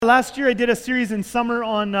Last year I did a series in summer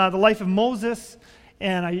on the life of Moses,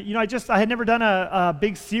 and I had never done a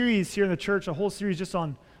big series here in the church, a whole series just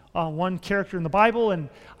on one character in the Bible, and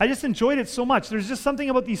I just enjoyed it so much. There's just something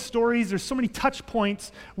about these stories. There's so many touch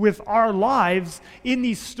points with our lives in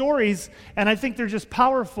these stories, and I think they're just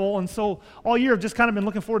powerful. And so all year I've just kind of been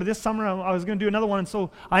looking forward to this summer. I was going to do another one, and so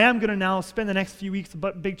I am going to now spend the next few weeks, a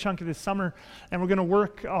big chunk of this summer, and we're going to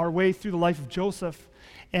work our way through the life of Joseph.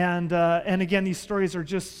 And again, these stories are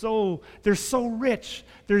just they're so rich.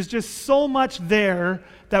 There's just so much there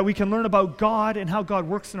that we can learn about God and how God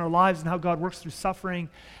works in our lives and how God works through suffering.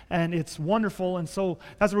 And it's wonderful. And so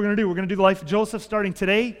that's what we're going to do. We're going to do the life of Joseph starting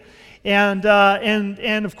today. And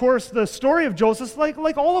of course, the story of Joseph,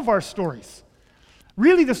 like all of our stories.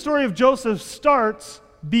 Really, the story of Joseph starts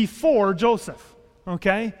before Joseph,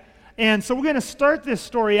 okay? And so we're going to start this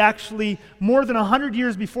story actually more than 100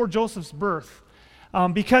 years before Joseph's birth.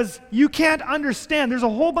 Because you can't understand, there's a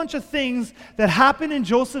whole bunch of things that happen in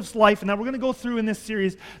Joseph's life, and that we're going to go through in this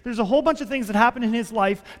series. There's a whole bunch of things that happened in his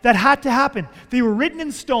life that had to happen. They were written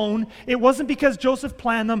in stone. It wasn't because Joseph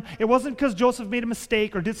planned them. It wasn't because Joseph made a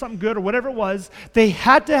mistake or did something good or whatever it was. They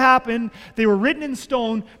had to happen. They were written in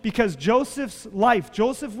stone because Joseph's life,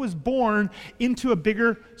 Joseph was born into a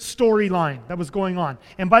bigger storyline that was going on.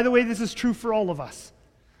 And by the way, this is true for all of us.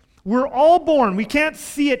 We're all born, we can't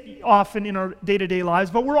see it often in our day-to-day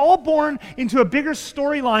lives, but we're all born into a bigger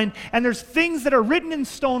storyline, and there's things that are written in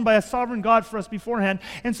stone by a sovereign God for us beforehand.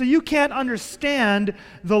 And so you can't understand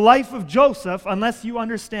the life of Joseph unless you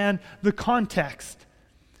understand the context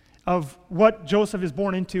of what Joseph is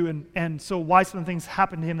born into, and so why some things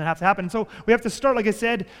happen to him that have to happen. And so we have to start, like I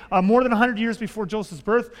said, more than 100 years before Joseph's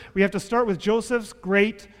birth. We have to start with Joseph's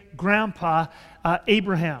great-grandpa,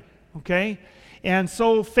 Abraham, okay? And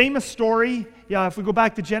so, famous story, if we go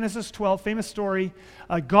back to Genesis 12, famous story,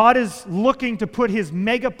 God is looking to put his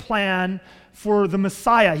mega plan for the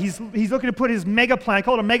Messiah. He's looking to put his mega plan. I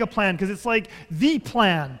call it a mega plan because it's like the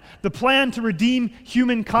plan to redeem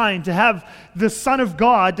humankind, to have the Son of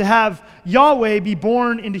God, to have Yahweh be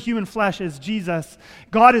born into human flesh as Jesus.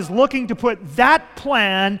 God is looking to put that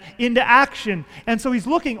plan into action. And so he's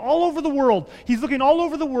looking all over the world. He's looking all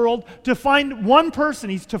over the world to find one person.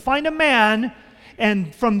 He's to find a man,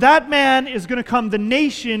 and from that man is going to come the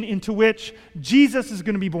nation into which Jesus is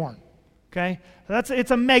going to be born. Okay?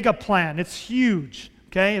 It's a mega plan. It's huge.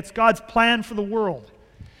 Okay? It's God's plan for the world.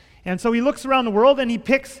 And so he looks around the world and he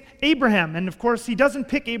picks Abraham. And of course, he doesn't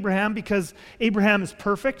pick Abraham because Abraham is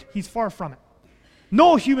perfect. He's far from it.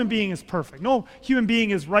 No human being is perfect. No human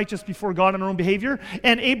being is righteous before God in their own behavior.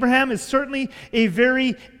 And Abraham is certainly a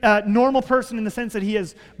very normal person in the sense that he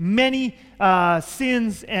has many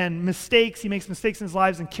sins and mistakes. He makes mistakes in his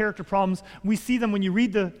lives and character problems. We see them when you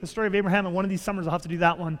read the story of Abraham, and one of these summers I'll have to do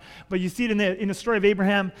that one. But you see it in the story of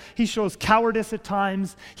Abraham. He shows cowardice at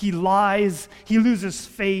times. He lies. He loses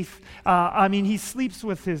faith. He sleeps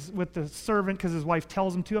with the servant because his wife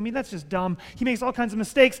tells him to. That's just dumb. He makes all kinds of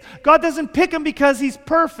mistakes. God doesn't pick him because he's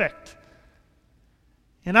perfect.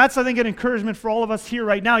 And that's, I think, an encouragement for all of us here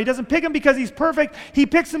right now. He doesn't pick him because he's perfect. He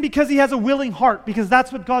picks him because he has a willing heart, because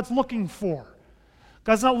that's what God's looking for.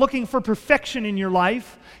 God's not looking for perfection in your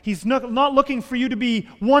life. He's not looking for you to be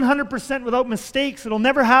 100% without mistakes. It'll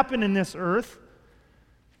never happen in this earth.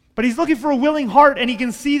 But he's looking for a willing heart, and he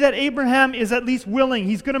can see that Abraham is at least willing.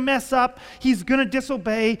 He's going to mess up. He's going to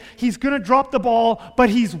disobey. He's going to drop the ball,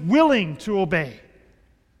 but he's willing to obey.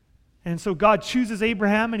 And so God chooses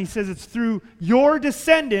Abraham, and he says it's through your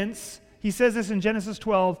descendants. He says this in Genesis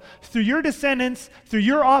 12, through your descendants, through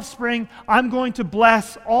your offspring, I'm going to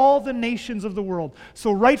bless all the nations of the world.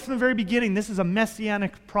 So right from the very beginning, this is a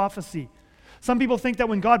messianic prophecy. Some people think that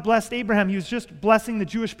when God blessed Abraham, he was just blessing the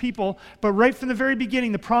Jewish people, but right from the very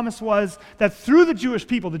beginning, the promise was that through the Jewish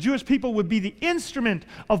people would be the instrument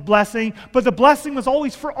of blessing, but the blessing was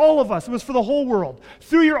always for all of us. It was for the whole world.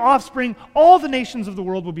 Through your offspring, all the nations of the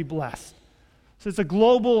world will be blessed. So it's a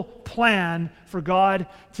global plan for God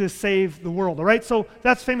to save the world. All right, so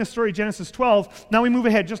that's famous story, Genesis 12. Now we move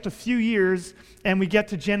ahead just a few years, and we get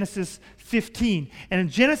to Genesis 15. And in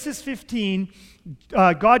Genesis 15,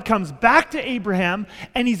 God comes back to Abraham,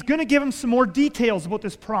 and he's going to give him some more details about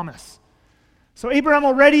this promise. So Abraham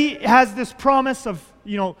already has this promise of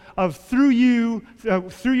through you,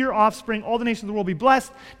 through your offspring, all the nations of the world will be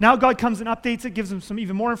blessed. Now God comes and updates it, gives him some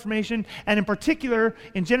even more information. And in particular,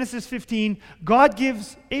 in Genesis 15, God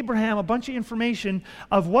gives Abraham a bunch of information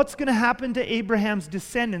of what's going to happen to Abraham's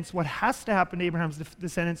descendants, what has to happen to Abraham's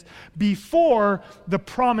descendants before the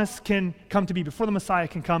promise can come to be, before the Messiah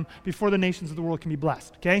can come, before the nations of the world can be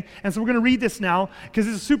blessed. Okay? And so we're going to read this now because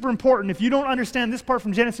this is super important. If you don't understand this part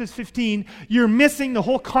from Genesis 15, you're missing the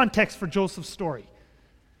whole context for Joseph's story.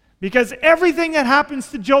 Because everything that happens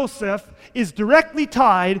to Joseph is directly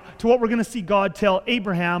tied to what we're going to see God tell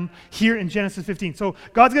Abraham here in Genesis 15. So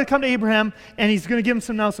God's going to come to Abraham, and he's going to give him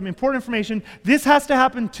some important information. This has to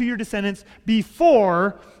happen to your descendants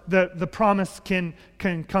before the promise can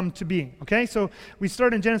come to being. Okay, so we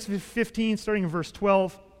start in Genesis 15, starting in verse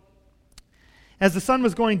 12. As the sun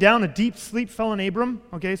was going down, a deep sleep fell on Abram.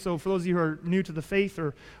 Okay, so for those of you who are new to the faith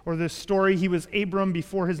or this story, he was Abram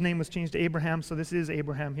before his name was changed to Abraham, so this is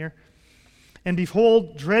Abraham here. And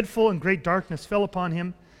behold, dreadful and great darkness fell upon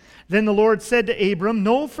him. Then the Lord said to Abram,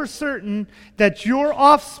 know for certain that your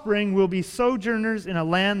offspring will be sojourners in a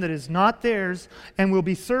land that is not theirs, and will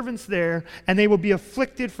be servants there, and they will be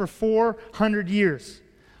afflicted for 400 years.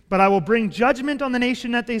 But I will bring judgment on the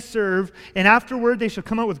nation that they serve, and afterward they shall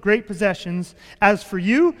come out with great possessions. As for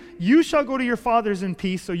you, you shall go to your fathers in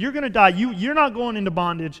peace. So you're going to die. You're not going into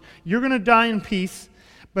bondage. You're going to die in peace.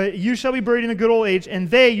 But you shall be buried in a good old age. And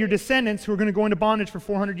they, your descendants, who are going to go into bondage for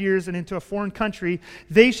 400 years and into a foreign country,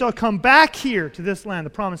 they shall come back here to this land, the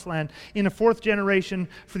promised land, in the 4th generation,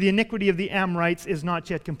 for the iniquity of the Amorites is not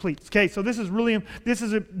yet complete. Okay, so this is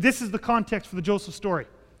the context for the Joseph story.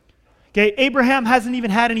 Okay, Abraham hasn't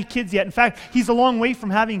even had any kids yet. In fact, he's a long way from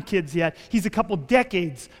having kids yet. He's a couple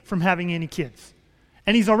decades from having any kids.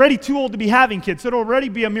 And he's already too old to be having kids, so it'll already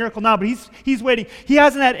be a miracle now, but he's waiting. He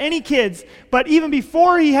hasn't had any kids, but even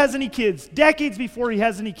before he has any kids, decades before he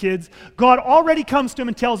has any kids, God already comes to him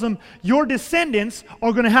and tells him, your descendants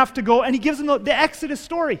are going to have to go, and he gives him the Exodus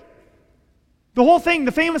story. The whole thing,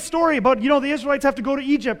 the famous story about, the Israelites have to go to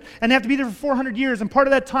Egypt and they have to be there for 400 years. And part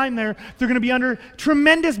of that time they're going to be under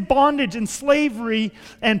tremendous bondage and slavery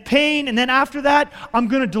and pain. And then after that, I'm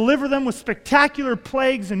going to deliver them with spectacular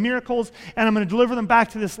plagues and miracles, and I'm going to deliver them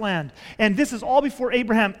back to this land. And this is all before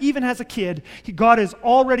Abraham even has a kid. God is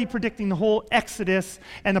already predicting the whole Exodus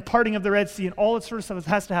and the parting of the Red Sea and all that sort of stuff that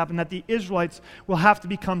has to happen, that the Israelites will have to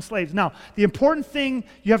become slaves. Now, the important thing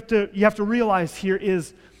you have to realize here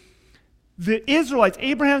is the Israelites,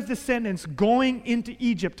 Abraham's descendants, going into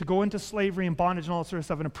Egypt to go into slavery and bondage and all that sort of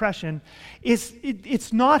stuff and oppression,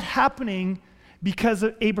 it's not happening because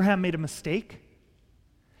Abraham made a mistake.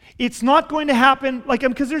 It's not going to happen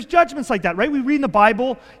because there's judgments like that, right? We read in the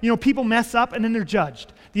Bible, people mess up and then they're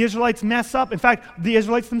judged. The Israelites mess up. In fact, the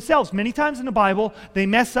Israelites themselves, many times in the Bible, they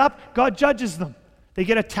mess up, God judges them. They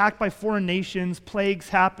get attacked by foreign nations, plagues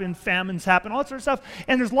happen, famines happen, all that sort of stuff.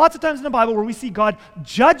 And there's lots of times in the Bible where we see God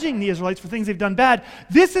judging the Israelites for things they've done bad.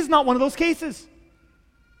 This is not one of those cases.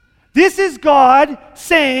 This is God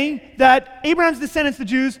saying that Abraham's descendants, the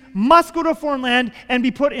Jews, must go to a foreign land and be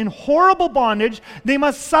put in horrible bondage. They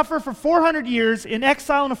must suffer for 400 years in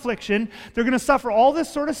exile and affliction. They're going to suffer all this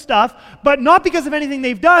sort of stuff, but not because of anything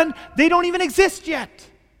they've done. They don't even exist yet.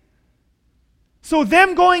 So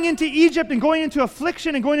them going into Egypt and going into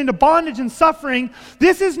affliction and going into bondage and suffering,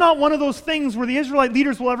 this is not one of those things where the Israelite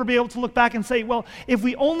leaders will ever be able to look back and say, well, if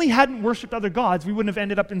we only hadn't worshipped other gods, we wouldn't have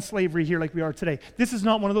ended up in slavery here like we are today. This is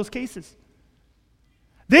not one of those cases.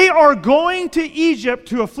 They are going to Egypt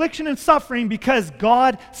to affliction and suffering because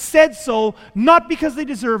God said so, not because they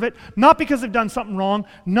deserve it, not because they've done something wrong,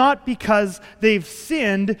 not because they've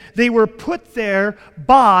sinned. They were put there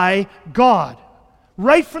by God.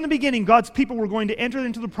 Right from the beginning, God's people were going to enter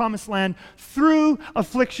into the promised land through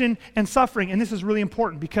affliction and suffering. And this is really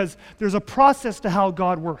important because there's a process to how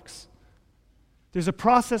God works. There's a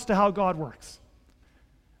process to how God works.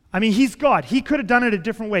 I mean, he's God. He could have done it a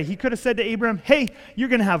different way. He could have said to Abraham, hey, you're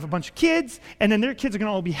going to have a bunch of kids, and then their kids are going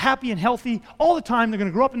to all be happy and healthy all the time. They're going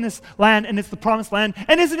to grow up in this land, and it's the promised land.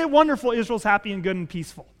 And isn't it wonderful? Israel's happy and good and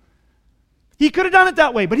peaceful. He could have done it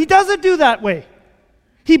that way, but he doesn't do that way.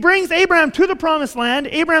 He brings Abraham to the promised land.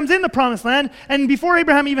 Abraham's in the promised land. And before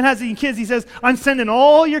Abraham even has any kids, he says, I'm sending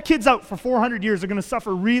all your kids out for 400 years. They're going to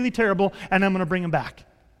suffer really terrible, and I'm going to bring them back.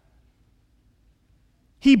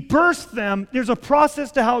 He births them. There's a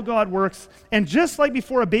process to how God works. And just like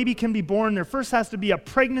before a baby can be born, there first has to be a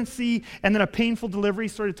pregnancy and then a painful delivery.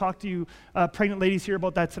 Sorry to talk to you pregnant ladies here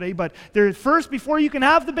about that today. But there first, before you can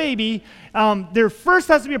have the baby, there first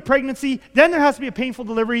has to be a pregnancy. Then there has to be a painful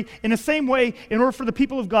delivery. In the same way, in order for the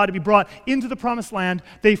people of God to be brought into the promised land,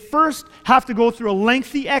 they first have to go through a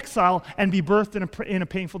lengthy exile and be birthed in a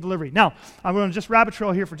painful delivery. Now, I'm going to just rabbit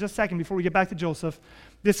trail here for just a second before we get back to Joseph.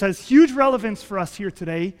 This has huge relevance for us here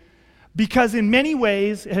today because in many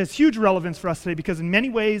ways, it has huge relevance for us today because in many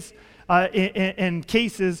ways and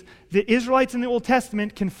cases, the Israelites in the Old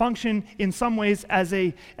Testament can function in some ways as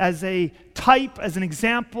a type, as an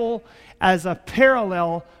example, as a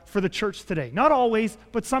parallel for the church today. Not always,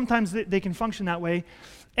 but sometimes they can function that way.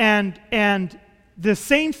 And the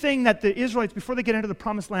same thing that the Israelites, before they get into the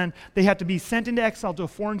promised land, they had to be sent into exile to a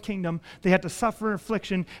foreign kingdom. They had to suffer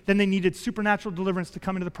affliction. Then they needed supernatural deliverance to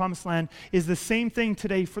come into the promised land, is the same thing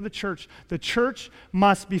today for the church. The church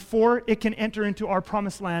must, before it can enter into our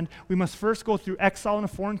promised land, we must first go through exile in a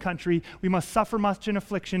foreign country. We must suffer much in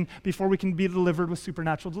affliction before we can be delivered with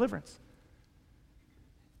supernatural deliverance.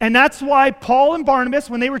 And that's why Paul and Barnabas,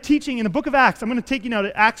 when they were teaching in the book of Acts, I'm going to take you now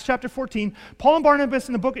to Acts chapter 14. Paul and Barnabas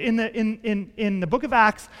in the book of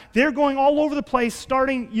Acts, they're going all over the place,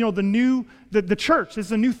 starting, the church. This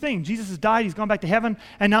is a new thing. Jesus has died, he's gone back to heaven,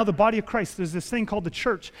 and now the body of Christ. There's this thing called the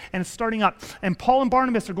church, and it's starting up. And Paul and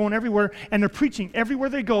Barnabas are going everywhere, and they're preaching. Everywhere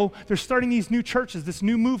they go, they're starting these new churches, this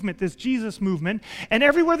new movement, this Jesus movement. And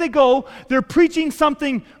everywhere they go, they're preaching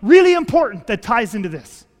something really important that ties into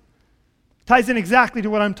this. Ties in exactly to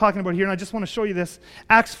what I'm talking about here, and I just want to show you this.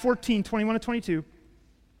 Acts 14, 21 to 22.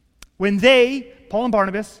 When they, Paul and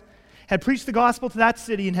Barnabas, had preached the gospel to that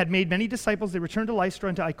city and had made many disciples, they returned to Lystra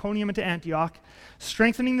and to Iconium and to Antioch,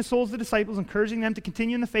 strengthening the souls of the disciples, encouraging them to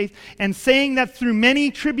continue in the faith, and saying that through many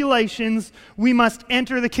tribulations we must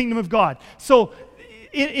enter the kingdom of God. So,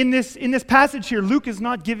 in this passage here, Luke is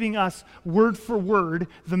not giving us word for word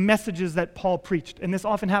the messages that Paul preached. And this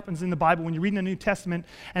often happens in the Bible when you read in the New Testament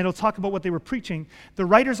and it'll talk about what they were preaching. The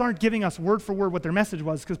writers aren't giving us word for word what their message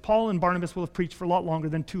was because Paul and Barnabas will have preached for a lot longer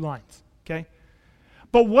than 2 lines. Okay?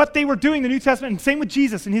 But what they were doing in the New Testament, and same with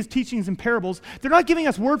Jesus and his teachings and parables, they're not giving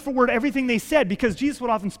us word for word everything they said because Jesus would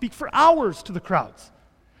often speak for hours to the crowds.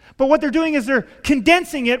 But what they're doing is they're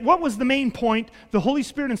condensing it. What was the main point? The Holy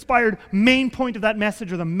Spirit inspired main point of that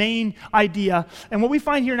message or the main idea. And what we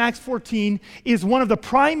find here in Acts 14 is one of the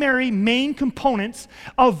primary main components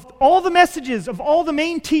of all the messages, of all the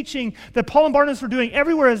main teaching that Paul and Barnabas were doing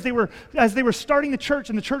everywhere as they were starting the church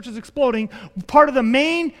and the church is exploding. Part of the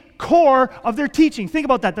main core of their teaching. Think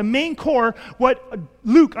about that. The main core, what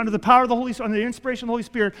Luke, under the power of the Holy Spirit, under the inspiration of the Holy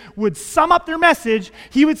Spirit, would sum up their message.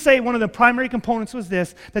 He would say one of the primary components was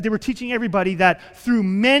this, that they were teaching everybody that through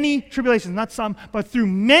many tribulations, not some, but through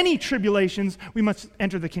many tribulations, we must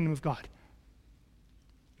enter the kingdom of God.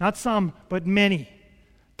 Not some, but many.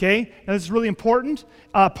 Okay? Now this is really important.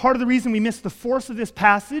 Part of the reason we miss the force of this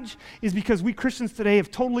passage is because we Christians today have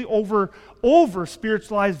totally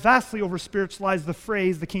over-spiritualized, vastly over-spiritualized the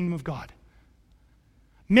phrase, the kingdom of God.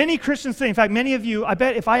 Many Christians say, in fact, many of you, I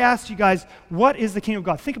bet if I asked you guys, what is the kingdom of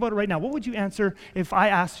God? Think about it right now. What would you answer if I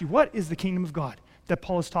asked you, what is the kingdom of God that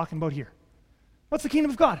Paul is talking about here? What's the kingdom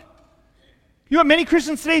of God? You know what many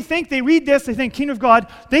Christians today think? They read this, they think kingdom of God.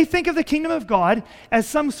 They think of the kingdom of God as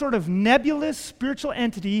some sort of nebulous spiritual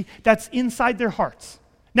entity that's inside their hearts.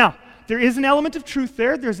 Now, there is an element of truth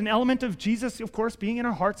there. There's an element of Jesus, of course, being in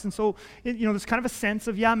our hearts. And so, there's kind of a sense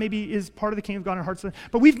of, maybe is part of the kingdom of God in our hearts.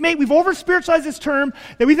 But we've over-spiritualized this term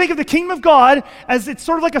that we think of the kingdom of God as it's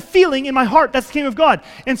sort of like a feeling in my heart. That's the kingdom of God.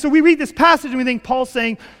 And so we read this passage and we think Paul's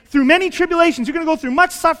saying, through many tribulations, you're going to go through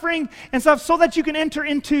much suffering and stuff so that you can enter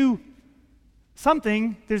into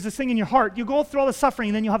something. There's this thing in your heart. You go through all the suffering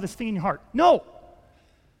and then you'll have this thing in your heart. No.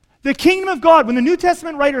 The kingdom of God, when the New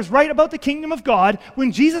Testament writers write about the kingdom of God,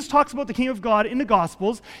 when Jesus talks about the kingdom of God in the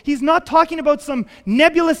Gospels, he's not talking about some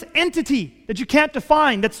nebulous entity that you can't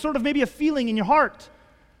define, that's sort of maybe a feeling in your heart.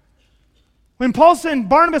 When Paul and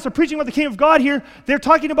Barnabas are preaching about the kingdom of God here, they're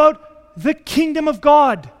talking about the kingdom of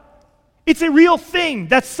God. It's a real thing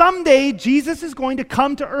that someday Jesus is going to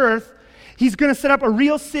come to earth. He's going to set up a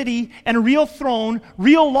real city and a real throne,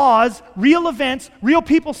 real laws, real events, real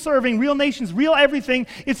people serving, real nations, real everything.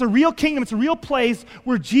 It's a real kingdom. It's a real place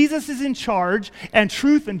where Jesus is in charge and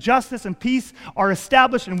truth and justice and peace are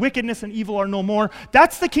established and wickedness and evil are no more.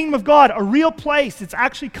 That's the kingdom of God, a real place. It's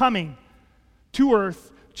actually coming to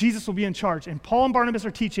earth. Jesus will be in charge. And Paul and Barnabas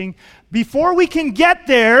are teaching, before we can get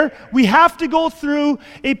there, we have to go through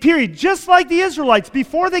a period. Just like the Israelites,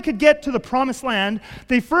 before they could get to the promised land,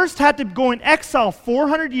 they first had to go in exile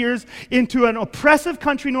 400 years into an oppressive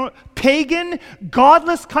country, pagan,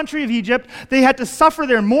 godless country of Egypt. They had to suffer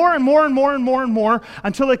there more and more and more and more and more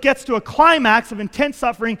until it gets to a climax of intense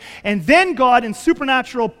suffering. And then God, in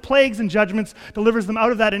supernatural plagues and judgments, delivers them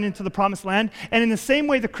out of that and into the promised land. And in the same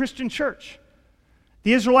way, the Christian church.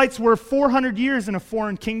 The Israelites were 400 years in a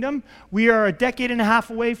foreign kingdom. We are a decade and a half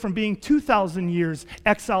away from being 2,000 years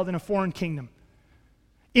exiled in a foreign kingdom.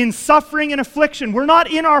 In suffering and affliction. We're not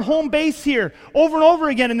in our home base here. Over and over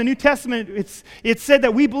again in the New Testament, it's said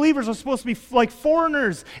that we believers are supposed to be like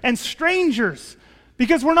foreigners and strangers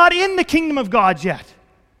because we're not in the kingdom of God yet.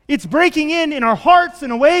 It's breaking in our hearts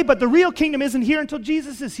in a way, but the real kingdom isn't here until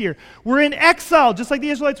Jesus is here. We're in exile, just like the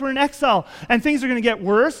Israelites were in exile. And things are going to get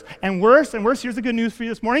worse and worse and worse. Here's the good news for you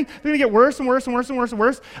this morning. They're going to get worse and worse and worse and worse and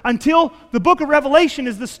worse until the book of Revelation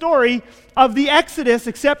is the story of the Exodus,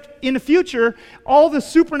 except in the future, all the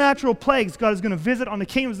supernatural plagues God is going to visit on the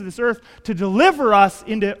kingdoms of this earth to deliver us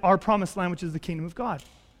into our promised land, which is the kingdom of God.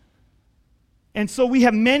 And so we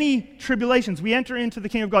have many tribulations. We enter into the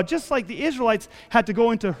kingdom of God, just like the Israelites had to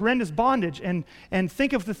go into horrendous bondage and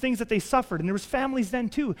think of the things that they suffered. And there was families then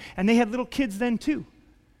too, and they had little kids then too.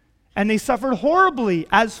 And they suffered horribly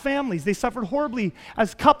as families. They suffered horribly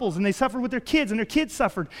as couples, and they suffered with their kids, and their kids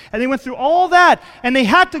suffered. And they went through all that, and they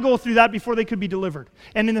had to go through that before they could be delivered.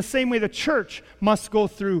 And in the same way, the church must go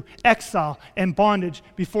through exile and bondage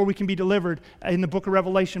before we can be delivered in the book of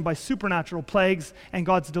Revelation by supernatural plagues and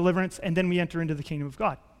God's deliverance, and then we enter into the kingdom of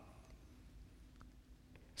God.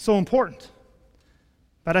 So important.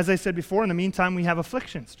 But as I said before, in the meantime, we have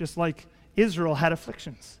afflictions, just like Israel had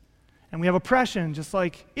afflictions. And we have oppression, just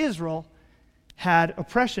like Israel had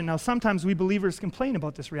oppression. Now, sometimes we believers complain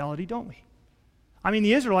about this reality, don't we? I mean,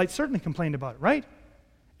 the Israelites certainly complained about it, right?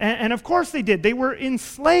 And of course they did. They were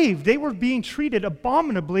enslaved. They were being treated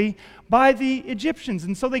abominably by the Egyptians.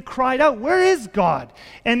 And so they cried out, "Where is God?"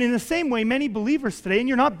 And in the same way, many believers today, and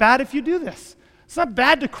you're not bad if you do this. It's not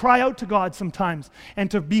bad to cry out to God sometimes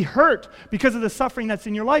and to be hurt because of the suffering that's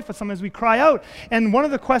in your life, but sometimes we cry out. And one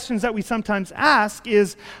of the questions that we sometimes ask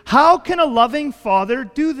is, how can a loving father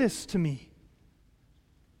do this to me?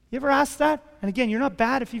 You ever asked that? And again, you're not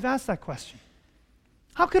bad if you've asked that question.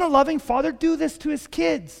 How can a loving father do this to his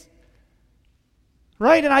kids?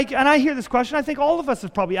 Right? And I hear this question. I think all of us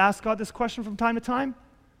have probably asked God this question from time to time.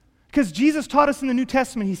 Because Jesus taught us in the New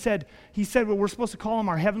Testament, he said, well, we're supposed to call him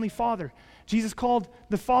our heavenly Father. Jesus called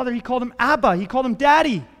the Father, he called him Abba, he called him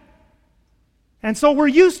Daddy. And so we're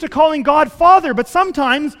used to calling God Father, but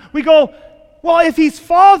sometimes we go, well, if he's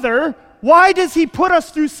Father, why does he put us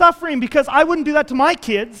through suffering? Because I wouldn't do that to my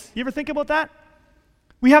kids. You ever think about that?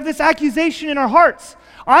 We have this accusation in our hearts.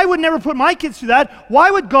 I would never put my kids through that.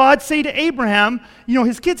 Why would God say to Abraham,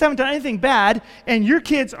 his kids haven't done anything bad, and your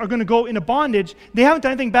kids are going to go into bondage. They haven't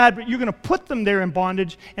done anything bad, but you're going to put them there in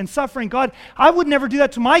bondage and suffering. God, I would never do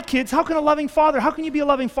that to my kids. How can a loving father, how can you be a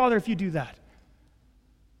loving father if you do that?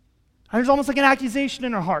 And there's almost like an accusation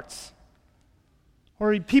in our hearts.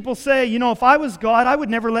 Or people say, if I was God, I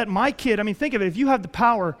would never let my kid, think of it, if you have the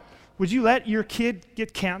power, would you let your kid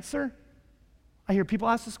get cancer? I hear people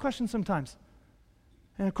ask this question sometimes.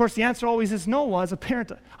 And of course, the answer always is no. Well, as a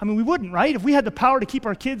parent, we wouldn't, right? If we had the power to keep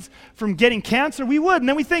our kids from getting cancer, we would. And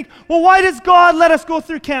then we think, well, why does God let us go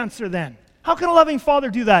through cancer then? How can a loving father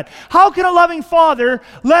do that? How can a loving father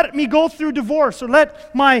let me go through divorce, or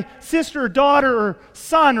let my sister or daughter or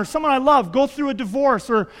son or someone I love go through a divorce?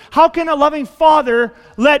 Or how can a loving father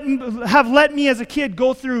let me as a kid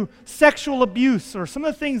go through sexual abuse, or some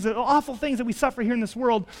of the things, the awful things that we suffer here in this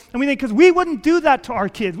world? And we think, because we wouldn't do that to our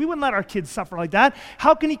kids. We wouldn't let our kids suffer like that.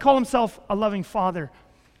 How can he call himself a loving father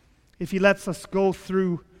if he lets us go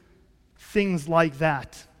through things like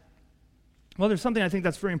that? Well, there's something I think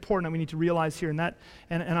that's very important that we need to realize here, and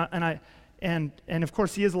of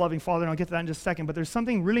course he is a loving father, and I'll get to that in just a second, but there's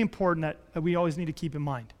something really important that we always need to keep in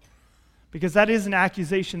mind, because that is an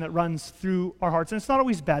accusation that runs through our hearts, and it's not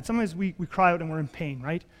always bad. Sometimes we cry out and we're in pain,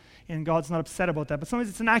 right? And God's not upset about that, but sometimes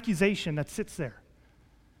it's an accusation that sits there.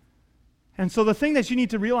 And so the thing that you need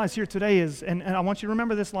to realize here today is, and I want you to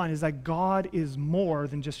remember this line, is that God is more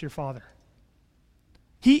than just your father.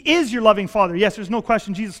 He is your loving father. Yes, there's no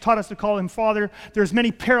question. Jesus taught us to call him Father. There's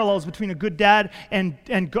many parallels between a good dad and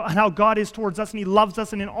how God is towards us, and he loves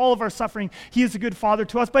us, and in all of our suffering, he is a good father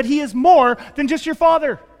to us. But he is more than just your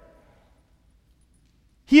father.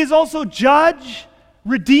 He is also judge,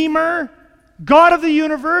 redeemer, God of the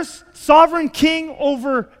universe, sovereign king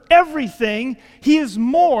over everything. He is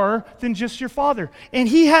more than just your father. And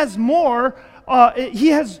he has more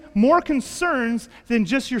concerns than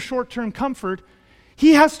just your short-term comfort.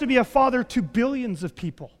 He has to be a father to billions of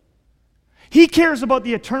people. He cares about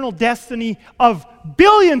the eternal destiny of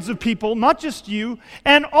billions of people, not just you,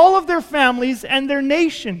 and all of their families and their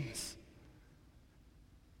nations.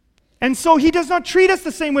 And so he does not treat us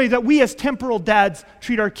the same way that we as temporal dads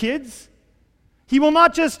treat our kids. He will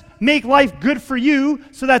not just make life good for you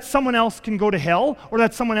so that someone else can go to hell or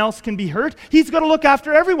that someone else can be hurt. He's got to look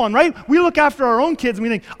after everyone, right? We look after our own kids and we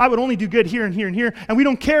think, I would only do good here and here and here, and we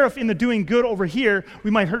don't care if in the doing good over here,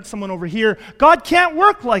 we might hurt someone over here. God can't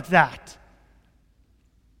work like that.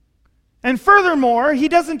 And furthermore, he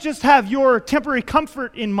doesn't just have your temporary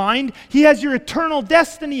comfort in mind, he has your eternal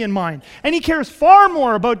destiny in mind. And he cares far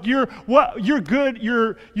more about your good,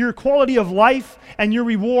 your quality of life and your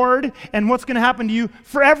reward and what's going to happen to you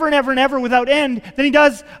forever and ever and ever without end than he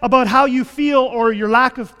does about how you feel or your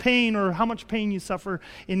lack of pain or how much pain you suffer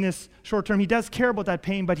in this short term. He does care about that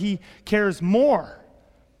pain, but he cares more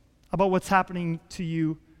about what's happening to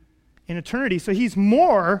you in eternity. So he's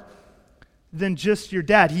more than just your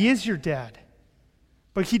dad. He is your dad.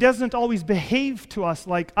 But he doesn't always behave to us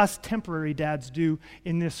like us temporary dads do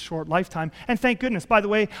in this short lifetime. And thank goodness. By the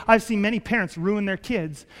way, I've seen many parents ruin their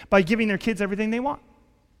kids by giving their kids everything they want.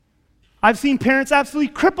 I've seen parents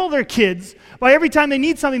absolutely cripple their kids by every time they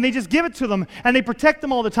need something, they just give it to them, and they protect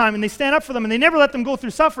them all the time, and they stand up for them, and they never let them go through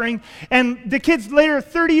suffering. And the kid's later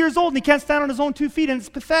 30 years old, and he can't stand on his own 2 feet, and it's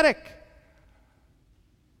pathetic.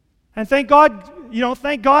 And thank God,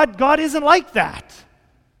 God isn't like that.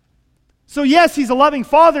 So yes, he's a loving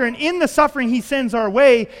father, and in the suffering he sends our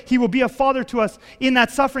way, he will be a father to us in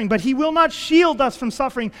that suffering, but he will not shield us from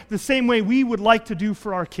suffering the same way we would like to do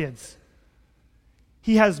for our kids.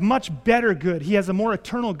 He has much better good. He has a more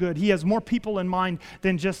eternal good. He has more people in mind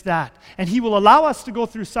than just that. And he will allow us to go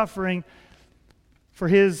through suffering for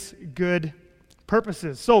his good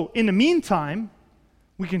purposes. So in the meantime,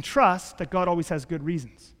 we can trust that God always has good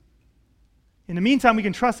reasons. In the meantime, we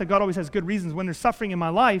can trust that God always has good reasons. When there's suffering in my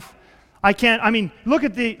life, look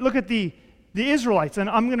at the Israelites, and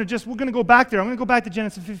we're going to go back there. I'm going to go back to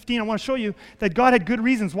Genesis 15. I want to show you that God had good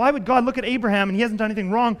reasons. Why would God look at Abraham, and he hasn't done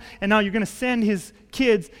anything wrong, and now you're going to send his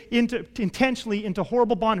kids intentionally into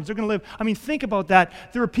horrible bondage? They're going to live. Think about that.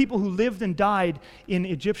 There were people who lived and died in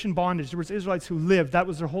Egyptian bondage. There was Israelites who lived. That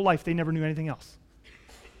was their whole life. They never knew anything else.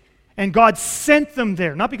 And God sent them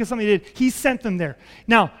there, not because somebody did. He sent them there.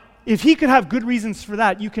 Now, if he could have good reasons for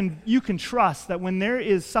that, you can trust that when there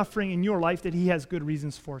is suffering in your life, that he has good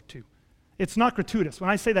reasons for it too. It's not gratuitous.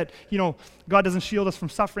 When I say that, God doesn't shield us from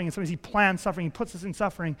suffering, and sometimes he plans suffering, he puts us in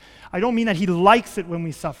suffering, I don't mean that he likes it when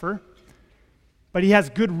we suffer, but he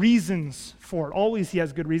has good reasons for it. Always he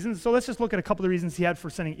has good reasons. So let's just look at a couple of reasons he had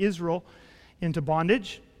for sending Israel into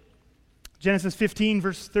bondage. Genesis 15,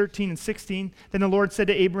 verse 13 and 16. Then the Lord said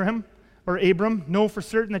to Abram, know for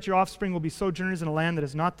certain that your offspring will be sojourners in a land that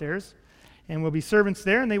is not theirs, and will be servants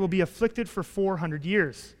there, and they will be afflicted for 400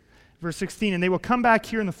 years. Verse 16, and they will come back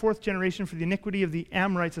here in the 4th generation, for the iniquity of the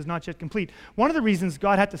Amorites is not yet complete. One of the reasons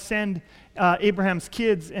God had to send Abraham's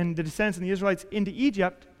kids and the descendants of the Israelites into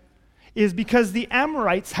Egypt is because the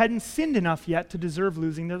Amorites hadn't sinned enough yet to deserve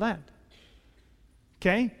losing their land.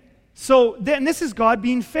 Okay? So then this is God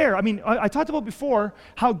being fair. I talked about before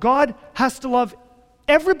how God has to love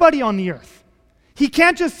everybody on the earth. He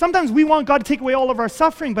can't sometimes we want God to take away all of our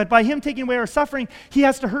suffering, but by him taking away our suffering, he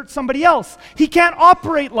has to hurt somebody else. He can't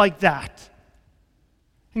operate like that.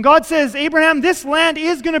 And God says, Abraham, this land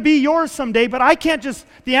is going to be yours someday, but I can't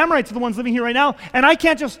the Amorites are the ones living here right now, and I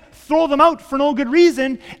can't just throw them out for no good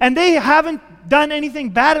reason, and they haven't done anything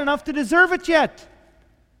bad enough to deserve it yet.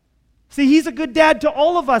 See, he's a good dad to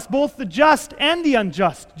all of us, both the just and the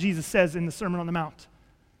unjust, Jesus says in the Sermon on the Mount.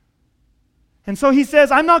 And so he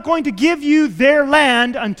says, I'm not going to give you their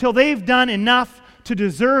land until they've done enough to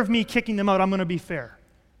deserve me kicking them out. I'm going to be fair.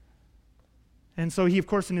 And so he, of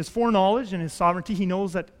course, in his foreknowledge and his sovereignty, he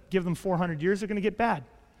knows that give them 400 years, they're going to get bad.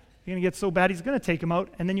 They're going to get so bad, he's going to take them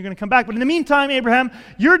out, and then you're going to come back. But in the meantime, Abraham,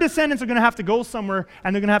 your descendants are going to have to go somewhere,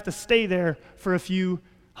 and they're going to have to stay there for a few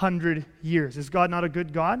hundred years. Is God not a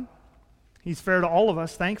good God? He's fair to all of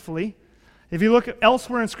us, thankfully. If you look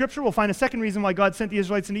elsewhere in Scripture, we'll find a second reason why God sent the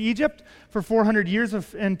Israelites into Egypt for 400 years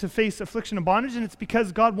and to face affliction and bondage, and it's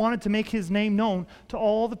because God wanted to make his name known to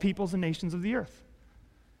all the peoples and nations of the earth.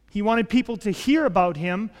 He wanted people to hear about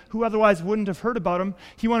him who otherwise wouldn't have heard about him.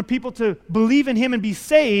 He wanted people to believe in him and be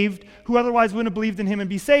saved who otherwise wouldn't have believed in him and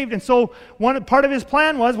be saved. And so part of his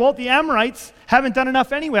plan was, the Amorites haven't done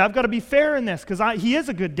enough anyway. I've got to be fair in this because he is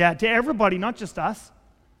a good dad to everybody, not just us.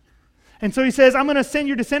 And so he says, I'm going to send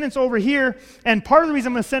your descendants over here. And part of the reason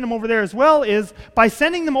I'm going to send them over there as well is by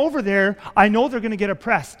sending them over there, I know they're going to get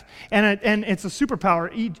oppressed. And it's a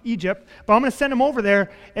superpower, Egypt. But I'm going to send them over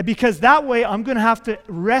there because that way I'm going to have to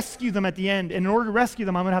rescue them at the end. And in order to rescue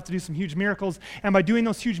them, I'm going to have to do some huge miracles. And by doing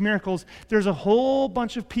those huge miracles, there's a whole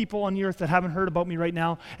bunch of people on the earth that haven't heard about me right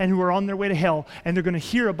now and who are on their way to hell. And they're going to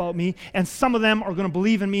hear about me. And some of them are going to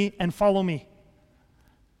believe in me and follow me.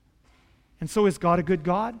 And so is God a good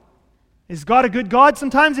God? Is God a good God?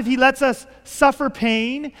 Sometimes if he lets us suffer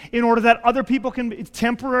pain in order that other people can, it's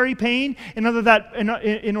temporary pain, in order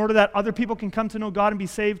that other people can come to know God and be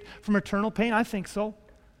saved from eternal pain, I think so.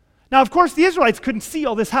 Now, of course, the Israelites couldn't see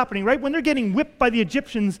all this happening, right? When they're getting whipped by the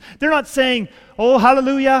Egyptians, they're not saying, oh,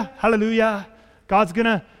 hallelujah, hallelujah,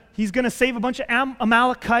 he's going to save a bunch of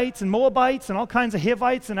Amalekites and Moabites and all kinds of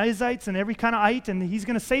Hivites and Izites and every kind of ite, and he's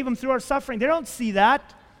going to save them through our suffering. They don't see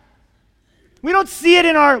that. We don't see it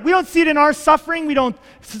in our suffering. We don't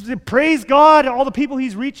praise God, all the people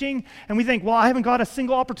he's reaching, and we think, well, I haven't got a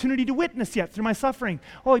single opportunity to witness yet through my suffering.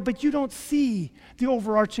 Oh, but you don't see the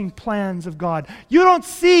overarching plans of God. You don't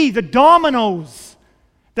see the dominoes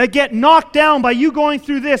that get knocked down by you going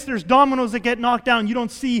through this. There's dominoes that get knocked down. You don't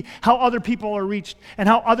see how other people are reached and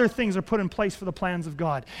how other things are put in place for the plans of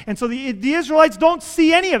God. And so the Israelites don't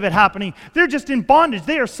see any of it happening. They're just in bondage.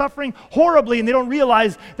 They are suffering horribly, and they don't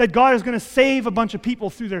realize that God is going to save a bunch of people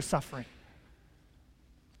through their suffering.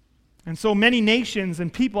 And so many nations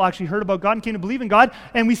and people actually heard about God and came to believe in God.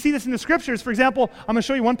 And we see this in the scriptures. For example, I'm going to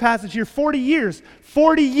show you one passage here. 40 years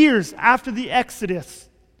after the Exodus.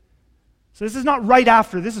 So this is not right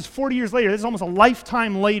after. This is 40 years later. This is almost a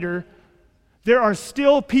lifetime later. There are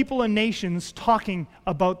still people and nations talking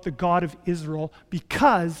about the God of Israel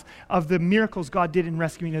because of the miracles God did in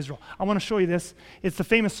rescuing Israel. I want to show you this. It's the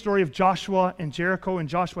famous story of Joshua and Jericho in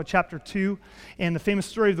Joshua chapter 2, and the famous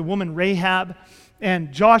story of the woman Rahab.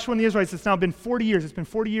 And Joshua and the Israelites, it's now been 40 years. It's been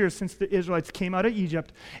 40 years since the Israelites came out of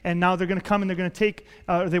Egypt. And now they're going to come and they're going to take,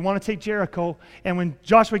 they want to take Jericho. And when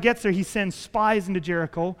Joshua gets there, he sends spies into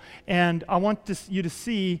Jericho. And I want you to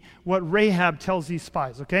see what Rahab tells these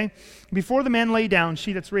spies, okay? Before the men lay down,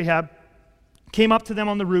 that's Rahab, came up to them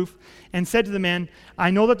on the roof and said to the men,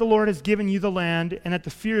 I know that the Lord has given you the land and that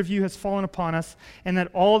the fear of you has fallen upon us and that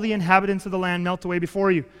all the inhabitants of the land melt away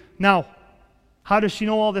before you. Now, how does she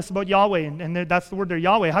know all this about Yahweh? And that's the word there,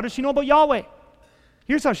 Yahweh. How does she know about Yahweh?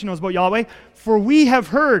 Here's how she knows about Yahweh. For we have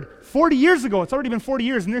heard, 40 years ago, it's already been 40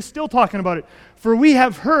 years, and they're still talking about it. For we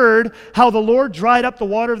have heard how the Lord dried up the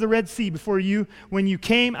water of the Red Sea before you when you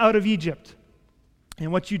came out of Egypt.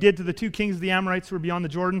 And what you did to the two kings of the Amorites who were beyond the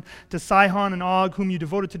Jordan, to Sihon and Og, whom you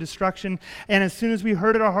devoted to destruction. And as soon as we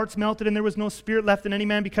heard it, our hearts melted, and there was no spirit left in any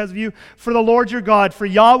man because of you. For the Lord your God, for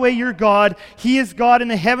Yahweh your God, he is God in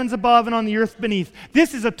the heavens above and on the earth beneath.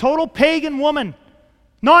 This is a total pagan woman,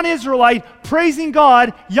 non-Israelite, praising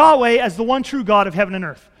God, Yahweh, as the one true God of heaven and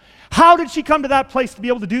earth. How did she come to that place to be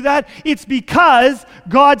able to do that? It's because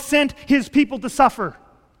God sent his people to suffer.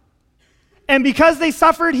 And because they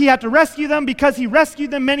suffered, he had to rescue them. Because he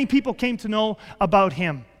rescued them, many people came to know about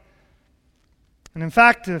him. And in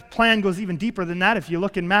fact, the plan goes even deeper than that. If you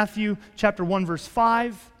look in Matthew chapter 1, verse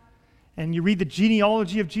 5, and you read the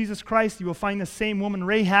genealogy of Jesus Christ, you will find the same woman,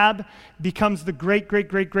 Rahab, becomes the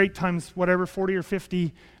great times whatever, 40 or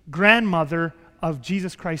 50, grandmother of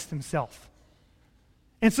Jesus Christ himself.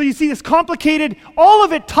 And so you see this complicated, all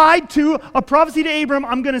of it tied to a prophecy to Abram.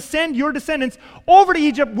 I'm going to send your descendants over to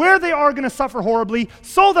Egypt where they are going to suffer horribly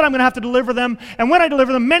so that I'm going to have to deliver them. And when I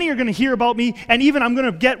deliver them, many are going to hear about me. And even I'm going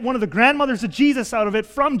to get one of the grandmothers of Jesus out of it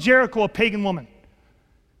from Jericho, a pagan woman.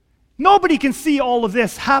 Nobody can see all of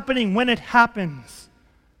this happening when it happens.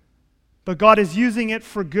 But God is using it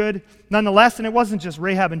for good nonetheless. And it wasn't just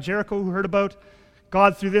Rahab and Jericho who heard about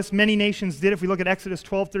God through this. Many nations did. If we look at Exodus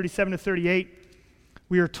 12, 37 to 38,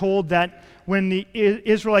 we are told that when the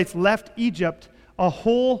Israelites left Egypt, a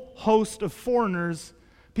whole host of foreigners,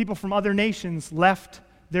 people from other nations, left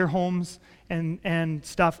their homes and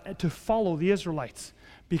stuff to follow the Israelites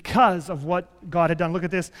because of what God had done. Look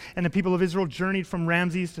at this. And the people of Israel journeyed from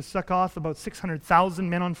Ramses to Succoth, about 600,000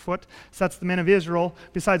 men on foot. So that's the men of Israel,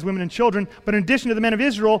 besides women and children. But in addition to the men of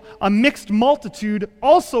Israel, a mixed multitude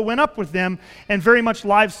also went up with them, and very much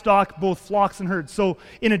livestock, both flocks and herds. So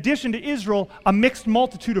in addition to Israel, a mixed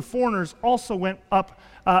multitude of foreigners also went up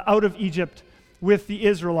out of Egypt with the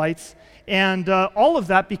Israelites. And all of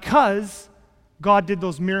that because God did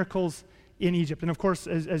those miracles in Egypt. And of course,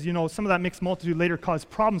 as you know, some of that mixed multitude later caused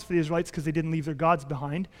problems for the Israelites because they didn't leave their gods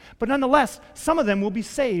behind. But nonetheless, some of them will be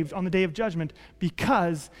saved on the day of judgment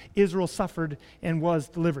because Israel suffered and was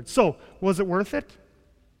delivered. So, was it worth it?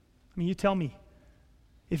 I mean, you tell me.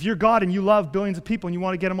 If you're God and you love billions of people and you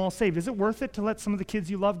want to get them all saved, is it worth it to let some of the kids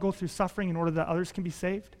you love go through suffering in order that others can be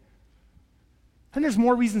saved? And there's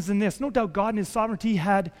more reasons than this. No doubt God in his sovereignty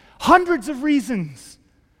had hundreds of reasons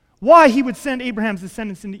why he would send Abraham's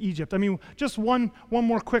descendants into Egypt. I mean, just one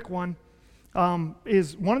more quick one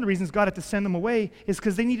is one of the reasons God had to send them away is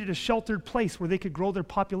because they needed a sheltered place where they could grow their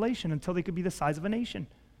population until they could be the size of a nation.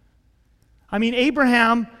 I mean,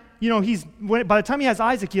 Abraham, by the time he has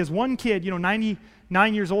Isaac, he has one kid,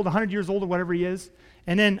 99 years old, 100 years old, or whatever he is.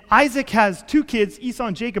 And then Isaac has two kids, Esau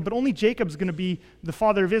and Jacob, but only Jacob's going to be the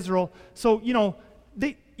father of Israel. So,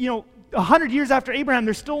 100 years after Abraham,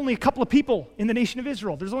 there's still only a couple of people in the nation of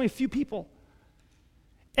Israel. There's only a few people.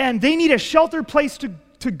 And they need a sheltered place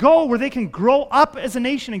to go where they can grow up as a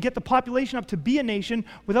nation and get the population up to be a nation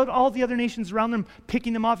without all the other nations around them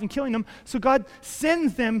picking them off and killing them. So God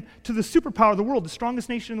sends them to the superpower of the world, the strongest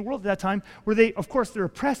nation in the world at that time, where they, of course, they're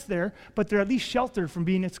oppressed there, but they're at least sheltered from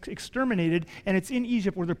being exterminated, and it's in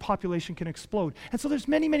Egypt where their population can explode. And so there's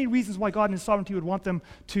many, many reasons why God in his sovereignty would want them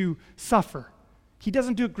to suffer. He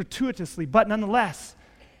doesn't do it gratuitously, but nonetheless,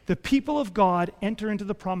 the people of God enter into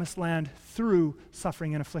the promised land through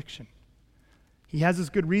suffering and affliction. He has his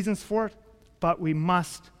good reasons for it, but we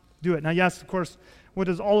must do it. Now, yes, of course, what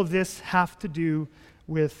does all of this have to do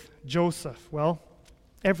with Joseph? Well,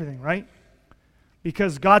 everything, right?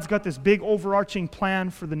 Because God's got this big overarching plan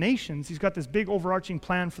for the nations. He's got this big overarching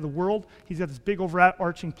plan for the world. He's got this big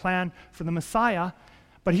overarching plan for the Messiah.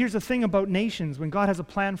 But here's the thing about nations. When God has a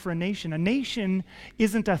plan for a nation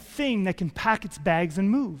isn't a thing that can pack its bags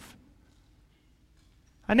and move.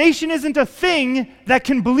 A nation isn't a thing that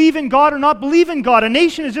can believe in God or not believe in God. A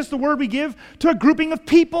nation is just the word we give to a grouping of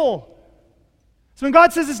people. So when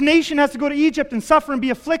God says this nation has to go to Egypt and suffer and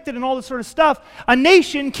be afflicted and all this sort of stuff, a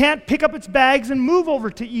nation can't pick up its bags and move over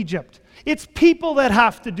to Egypt. It's people that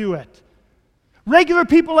have to do it. Regular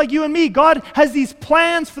people like you and me. God has these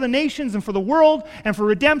plans for the nations and for the world and for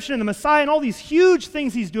redemption and the Messiah and all these huge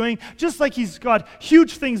things he's doing, just like he's got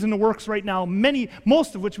huge things in the works right now,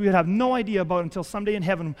 most of which we would have no idea about until someday in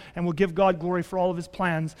heaven, and we'll give God glory for all of his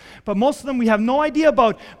plans. But most of them we have no idea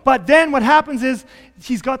about. But then what happens is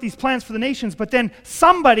he's got these plans for the nations, but then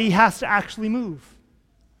somebody has to actually move.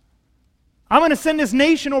 I'm going to send this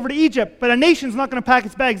nation over to Egypt, but a nation's not going to pack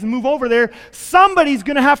its bags and move over there. Somebody's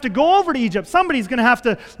going to have to go over to Egypt. Somebody's going to have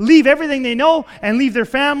to leave everything they know and leave their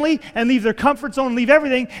family and leave their comfort zone, leave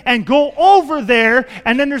everything, and go over there,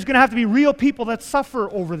 and then there's going to have to be real people that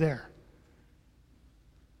suffer over there.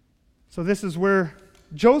 So this is where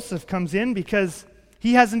Joseph comes in, because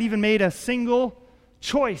he hasn't even made a single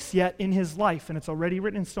choice yet in his life, and it's already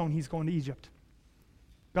written in stone he's going to Egypt.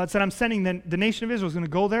 God said, I'm sending the nation of Israel is going to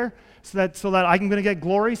go there so that I'm going to get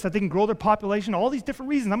glory, so that they can grow their population, all these different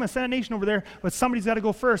reasons. I'm going to send a nation over there, but somebody's got to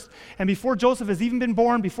go first. And before Joseph has even been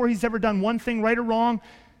born, before he's ever done one thing right or wrong,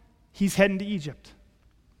 he's heading to Egypt.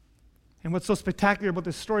 And what's so spectacular about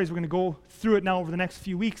this story is we're going to go through it now over the next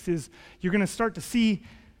few weeks is you're going to start to see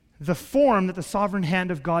the form that the sovereign hand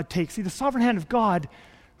of God takes. See, the sovereign hand of God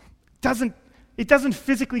doesn't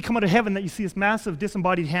physically come out of heaven, that you see this massive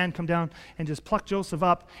disembodied hand come down and just pluck Joseph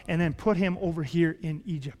up and then put him over here in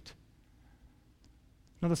Egypt.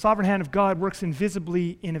 Now, the sovereign hand of God works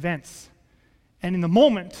invisibly in events. And in the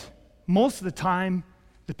moment, most of the time,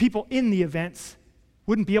 the people in the events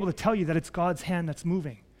wouldn't be able to tell you that it's God's hand that's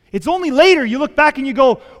moving. It's only later you look back and you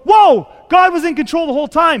go, whoa, God was in control the whole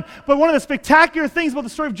time. But one of the spectacular things about the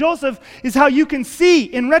story of Joseph is how you can see,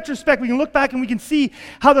 in retrospect, we can look back and we can see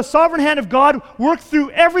how the sovereign hand of God worked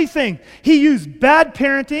through everything. He used bad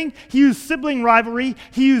parenting, he used sibling rivalry,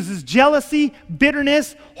 he uses jealousy,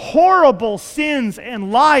 bitterness, horrible sins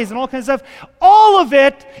and lies and all kinds of stuff. All of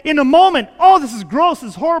it in a moment. Oh, this is gross, this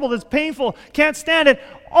is horrible, this is painful, can't stand it.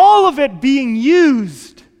 All of it being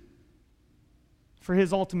used for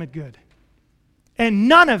his ultimate good. And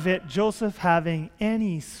none of it Joseph having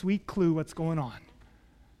any sweet clue what's going on.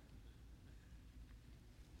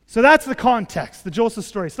 So that's the context, the Joseph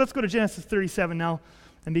story. So let's go to Genesis 37 now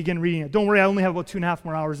and begin reading it. Don't worry, I only have about 2.5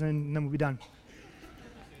 more hours and then we'll be done.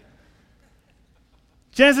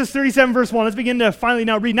 Genesis 37 verse 1. Let's begin to finally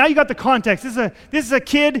now read. Now you got the context. This is a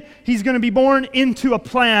kid. He's going to be born into a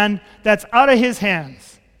plan that's out of his hands.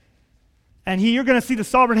 And you're going to see the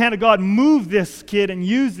sovereign hand of God move this kid and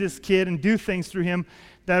use this kid and do things through him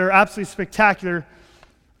that are absolutely spectacular,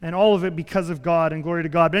 and all of it because of God and glory to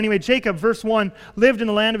God. But anyway, Jacob, verse 1, lived in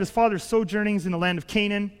the land of his father's sojournings in the land of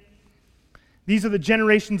Canaan. These are the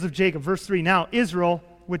generations of Jacob. Verse 3, now Israel,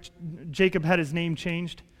 which Jacob had his name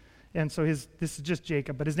changed, and so this is just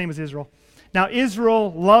Jacob, but his name is Israel. Now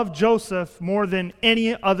Israel loved Joseph more than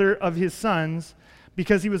any other of his sons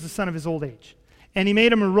because he was the son of his old age. And he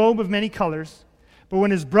made him a robe of many colors. But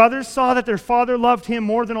when his brothers saw that their father loved him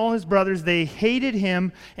more than all his brothers, they hated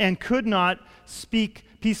him and could not speak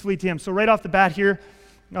peacefully to him. So right off the bat here,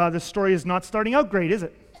 the story is not starting out great, is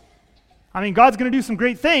it? I mean, God's going to do some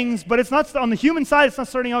great things, but it's not on the human side. It's not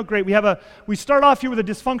starting out great. We start off here with a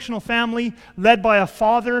dysfunctional family led by a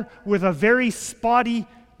father with a very spotty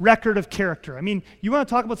record of character. I mean, you want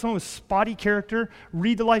to talk about someone with spotty character?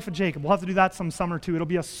 Read the life of Jacob. We'll have to do that some summer too. It'll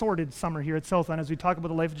be a sordid summer here at Southland as we talk about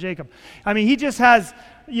the life of Jacob. I mean, he just has,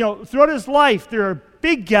 throughout his life, there are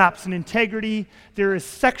big gaps in integrity. There is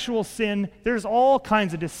sexual sin. There's all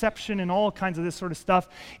kinds of deception and all kinds of this sort of stuff.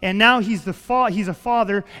 And now he's a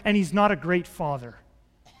father, and he's not a great father.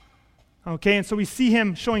 Okay, and so we see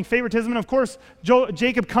him showing favoritism. And of course,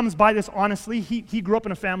 Jacob comes by this honestly. He grew up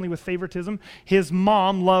in a family with favoritism. His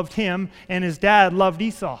mom loved him, and his dad loved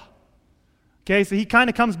Esau. Okay, so he kind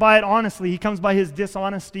of comes by it honestly. He comes by his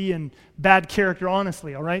dishonesty and bad character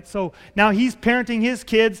honestly, all right? So now he's parenting his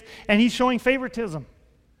kids, and he's showing favoritism.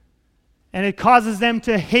 And it causes them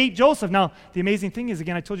to hate Joseph. Now, the amazing thing is,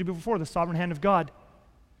 again, I told you before, the sovereign hand of God.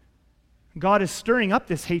 God is stirring up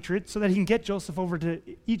this hatred so that he can get Joseph over to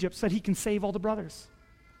Egypt so that he can save all the brothers.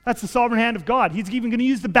 That's the sovereign hand of God. He's even going to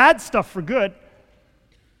use the bad stuff for good.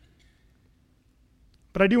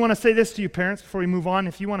 But I do want to say this to you, parents, before we move on.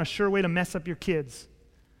 If you want a sure way to mess up your kids,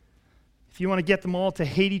 if you want to get them all to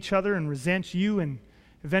hate each other and resent you and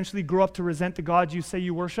eventually grow up to resent the God you say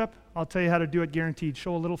you worship, I'll tell you how to do it guaranteed.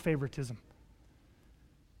 Show a little favoritism.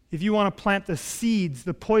 If you want to plant the seeds,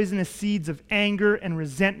 the poisonous seeds of anger and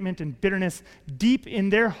resentment and bitterness deep in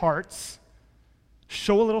their hearts,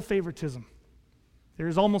 show a little favoritism. There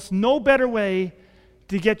is almost no better way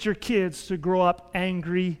to get your kids to grow up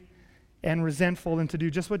angry and resentful than to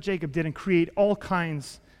do just what Jacob did and create all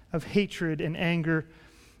kinds of hatred and anger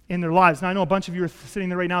in their lives. Now, I know a bunch of you are sitting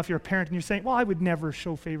there right now, if you're a parent, and you're saying, well, I would never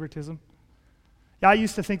show favoritism. Yeah, I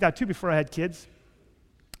used to think that too before I had kids.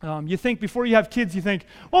 You think before you have kids, you think,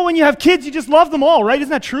 well, when you have kids, you just love them all, right? Isn't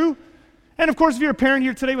that true? And of course, if you're a parent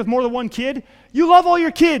here today with more than one kid, you love all your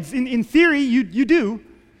kids. In theory, you do.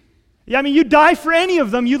 Yeah, I mean, you die for any of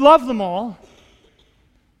them. You love them all.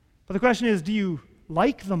 But the question is, do you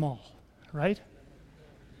like them all, right?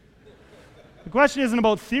 The question isn't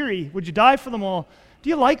about theory. Would you die for them all? Do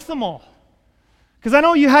you like them all? Because I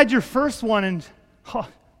know you had your first one, and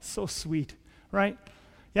so sweet, right?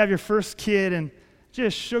 You have your first kid, and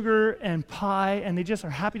just sugar and pie, and they just are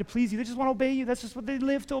happy to please you. They just want to obey you. That's just what they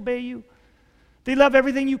live to obey you. They love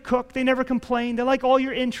everything you cook. They never complain. They like all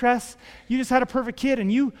your interests. You just had a perfect kid, and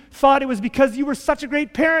you thought it was because you were such a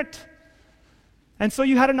great parent. And so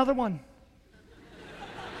you had another one.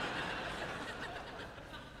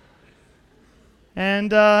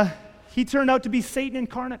 And he turned out to be Satan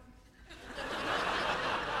incarnate.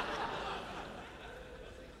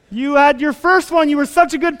 You had your first one, you were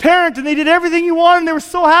such a good parent, and they did everything you wanted, and they were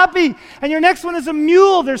so happy. And your next one is a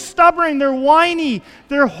mule. They're stubborn, they're whiny,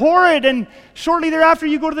 they're horrid, and shortly thereafter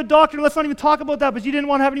you go to the doctor. Let's not even talk about that, but you didn't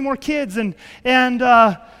want to have any more kids. And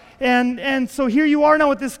so here you are now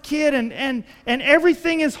with this kid, and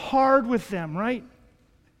everything is hard with them, right?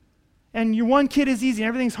 And your one kid is easy, and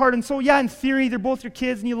everything's hard. And so, yeah, in theory, they're both your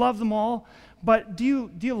kids, and you love them all. But do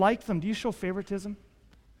you like them? Do you show favoritism?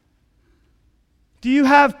 Do you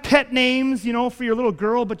have pet names, for your little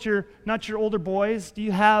girl, but you're not your older boys? Do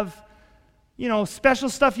you have, special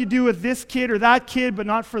stuff you do with this kid or that kid, but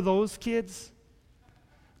not for those kids?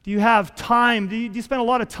 Do you have time? Do you spend a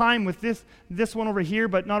lot of time with this one over here,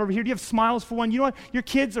 but not over here? Do you have smiles for one? You know what? Your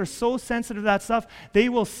kids are so sensitive to that stuff. They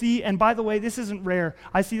will see, and by the way, this isn't rare.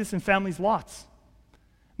 I see this in families lots.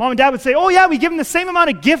 Mom and dad would say, oh yeah, we give them the same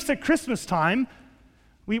amount of gifts at Christmas time.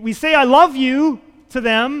 We say I love you to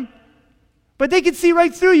them, but they can see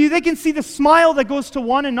right through you. They can see the smile that goes to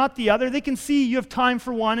one and not the other. They can see you have time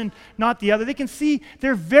for one and not the other. They can see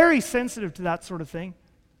they're very sensitive to that sort of thing.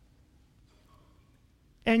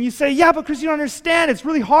 And you say, yeah, but Chris, you don't understand. It's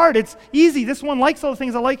really hard. It's easy. This one likes all the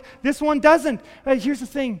things I like. This one doesn't. Here's the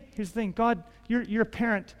thing. God, you're a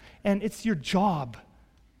parent, and it's your job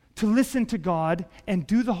to listen to God and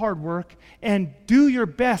do the hard work and do your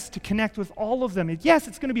best to connect with all of them. Yes,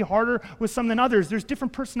 it's going to be harder with some than others. There's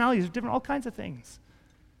different personalities. There's all kinds of things.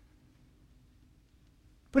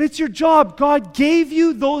 But it's your job. God gave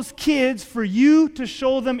you those kids for you to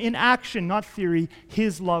show them in action, not theory,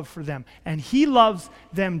 His love for them. And He loves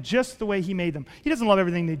them just the way He made them. He doesn't love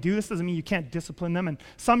everything they do. This doesn't mean you can't discipline them. And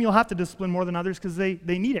some you'll have to discipline more than others because they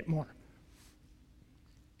need it more.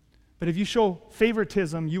 But if you show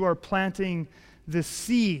favoritism, you are planting the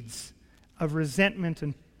seeds of resentment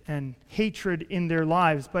and and hatred in their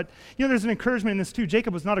lives. But, there's an encouragement in this too.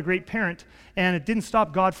 Jacob was not a great parent, and it didn't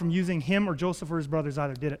stop God from using him or Joseph or his brothers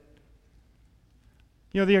either, did it?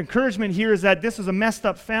 The encouragement here is that this was a messed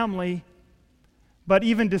up family, but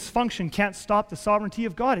even dysfunction can't stop the sovereignty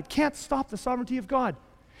of God. It can't stop the sovereignty of God.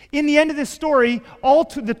 In the end of this story, all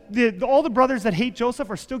the brothers that hate Joseph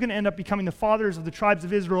are still going to end up becoming the fathers of the tribes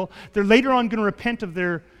of Israel. They're later on going to repent of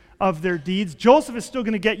their deeds. Joseph is still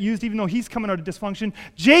going to get used even though he's coming out of dysfunction.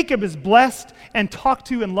 Jacob is blessed and talked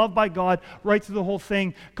to and loved by God right through the whole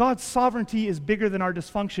thing. God's sovereignty is bigger than our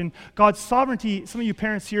dysfunction. God's sovereignty, some of you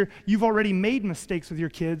parents here, you've already made mistakes with your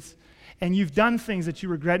kids, and you've done things that you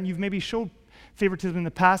regret, and you've maybe showed favoritism in the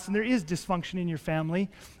past, and there is dysfunction in your family.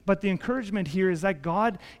 But the encouragement here is that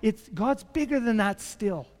God's bigger than that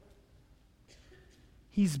still.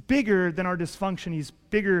 He's bigger than our dysfunction. He's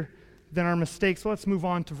bigger than our mistakes. So let's move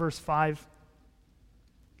on to verse 5.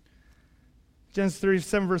 Genesis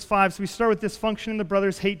 37, verse 5. So we start with dysfunction, and the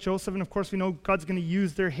brothers hate Joseph, and of course we know God's going to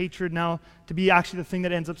use their hatred now to be actually the thing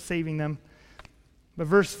that ends up saving them. But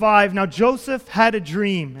verse 5, now Joseph had a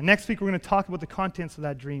dream. And next week we're going to talk about the contents of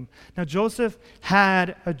that dream. Now Joseph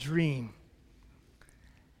had a dream.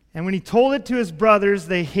 And when he told it to his brothers,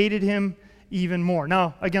 they hated him even more.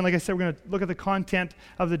 Now, again, like I said, we're going to look at the content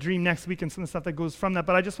of the dream next week and some of the stuff that goes from that.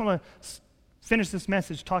 But I just want to finish this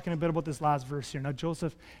message talking a bit about this last verse here. Now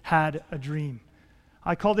Joseph had a dream.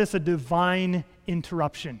 I call this a divine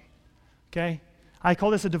interruption. Okay? I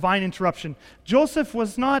call this a divine interruption. Joseph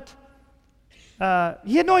was not...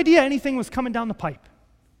 he had no idea anything was coming down the pipe.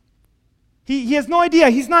 He has no idea.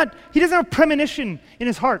 He doesn't have a premonition in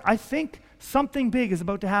his heart. I think something big is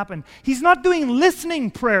about to happen. He's not doing listening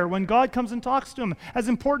prayer when God comes and talks to him, as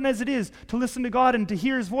important as it is to listen to God and to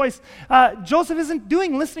hear his voice. Joseph isn't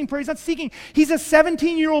doing listening prayer. He's not seeking. He's a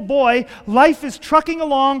 17-year-old boy. Life is trucking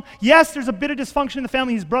along. Yes, there's a bit of dysfunction in the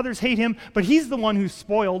family. His brothers hate him, but he's the one who's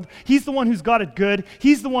spoiled. He's the one who's got it good.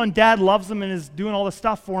 He's the one dad loves him and is doing all the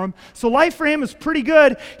stuff for him. So life for him is pretty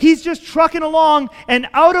good. He's just trucking along, and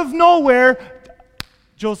out of nowhere,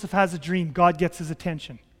 Joseph has a dream. God gets his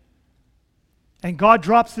attention. And God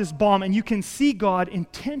drops this bomb, and you can see God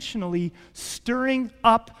intentionally stirring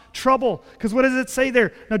up trouble. Because what does it say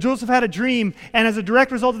there? Now Joseph had a dream, and as a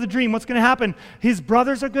direct result of the dream, what's going to happen? His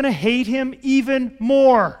brothers are going to hate him even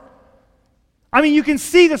more. I mean, you can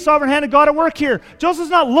see the sovereign hand of God at work here. Joseph's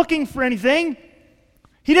not looking for anything.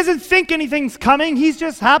 He doesn't think anything's coming. He's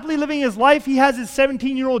just happily living his life. He has his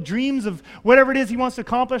 17-year-old dreams of whatever it is he wants to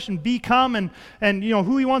accomplish and become and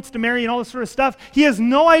who he wants to marry and all this sort of stuff. He has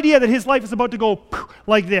no idea that his life is about to go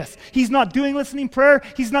like this. He's not doing listening prayer.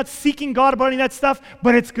 He's not seeking God about any of that stuff,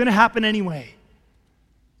 but it's going to happen anyway.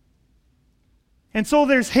 And so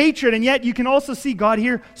there's hatred, and yet you can also see God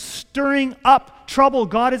here stirring up trouble.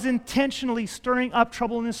 God is intentionally stirring up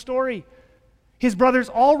trouble in this story. His brothers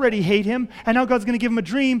already hate him, and now God's going to give him a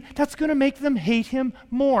dream that's going to make them hate him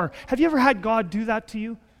more. Have you ever had God do that to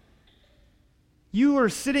you? You are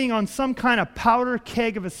sitting on some kind of powder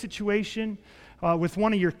keg of a situation with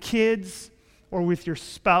one of your kids or with your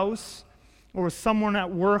spouse or with someone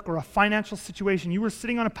at work or a financial situation. You were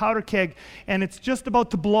sitting on a powder keg and it's just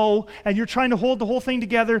about to blow and you're trying to hold the whole thing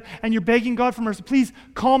together and you're begging God for mercy. Please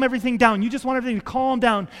calm everything down. You just want everything to calm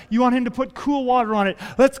down. You want him to put cool water on it.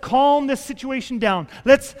 Let's calm this situation down.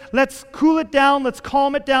 Let's cool it down. Let's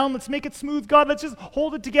calm it down. Let's make it smooth. God, let's just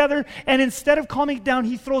hold it together. And instead of calming it down,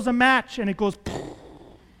 he throws a match and it goes.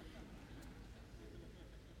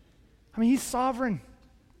 I mean, he's sovereign.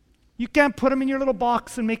 You can't put him in your little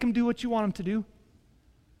box and make him do what you want him to do.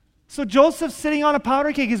 So Joseph's sitting on a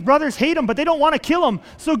powder keg. His brothers hate him, but they don't want to kill him.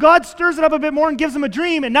 So God stirs it up a bit more and gives him a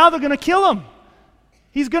dream, and now they're going to kill him.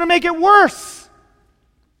 He's going to make it worse.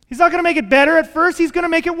 He's not going to make it better at first. He's going to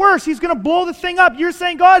make it worse. He's going to blow the thing up. You're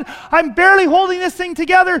saying, God, I'm barely holding this thing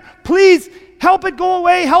together. Please help it go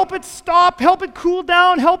away. Help it stop. Help it cool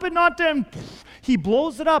down. Help it not to... He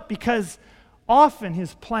blows it up because often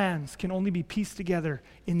his plans can only be pieced together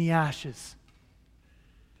in the ashes.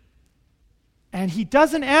 And he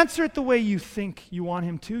doesn't answer it the way you think you want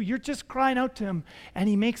him to. You're just crying out to him, and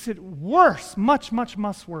he makes it worse, much, much,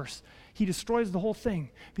 much worse. He destroys the whole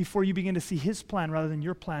thing before you begin to see his plan rather than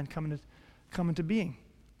your plan come into being.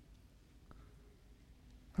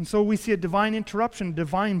 And so we see a divine interruption, a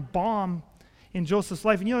divine bomb in Joseph's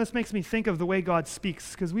life. And this makes me think of the way God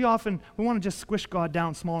speaks, because we want to just squish God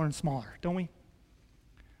down smaller and smaller, don't we?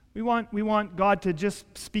 We want God to just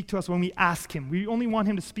speak to us when we ask him. We only want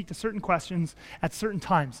him to speak to certain questions at certain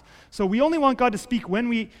times. So we only want God to speak when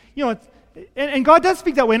we, and God does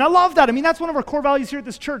speak that way, and I love that. I mean, that's one of our core values here at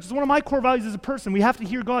this church. It's one of my core values as a person. We have to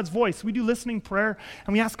hear God's voice. We do listening prayer,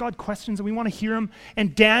 and we ask God questions, and we want to hear Him.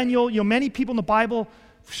 And Daniel, many people in the Bible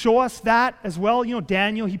show us that as well.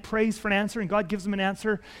 Daniel, he prays for an answer, and God gives him an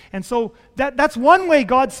answer. And so that's one way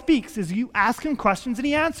God speaks, is you ask Him questions, and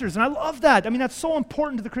He answers. And I love that. I mean, that's so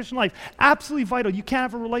important to the Christian life. Absolutely vital. You can't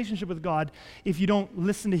have a relationship with God if you don't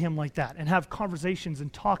listen to Him like that and have conversations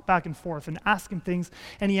and talk back and forth and ask Him things,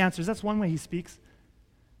 and He answers. That's one way He speaks.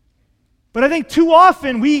 But I think too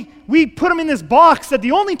often we put Him in this box that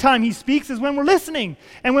the only time He speaks is when we're listening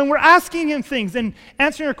and when we're asking Him things and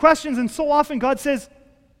answering our questions. And so often God says,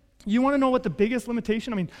 you want to know what the biggest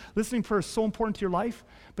limitation? I mean, listening prayer is so important to your life,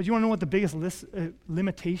 but you want to know what the biggest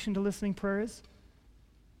limitation to listening prayer is?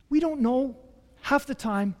 We don't know half the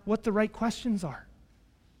time what the right questions are.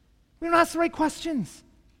 We don't ask the right questions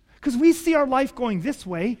because we see our life going this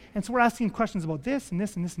way, and so we're asking questions about this and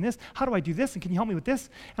this and this and this. How do I do this? And can you help me with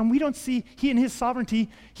this? And we don't see He in His sovereignty.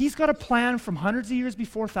 He's got a plan from hundreds of years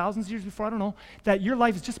before, thousands of years before, I don't know, that your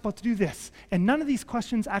life is just about to do this. And none of these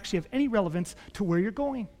questions actually have any relevance to where you're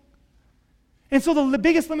going. And so the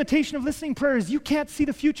biggest limitation of listening prayer is you can't see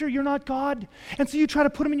the future, you're not God. And so you try to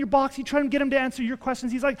put Him in your box, you try to get Him to answer your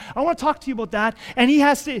questions. He's like, I want to talk to you about that. And He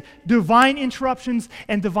has to, divine interruptions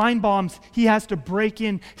and divine bombs, He has to break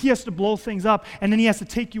in, He has to blow things up, and then He has to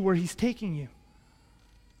take you where He's taking you.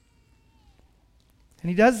 And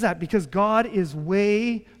He does that because God is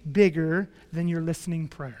way bigger than your listening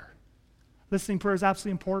prayer. Listening prayer is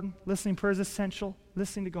absolutely important. Listening prayer is essential.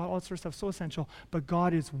 Listening to God, all that sort of stuff, so essential. But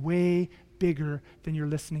God is way bigger than your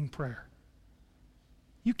listening prayer.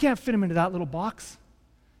 You can't fit Him into that little box.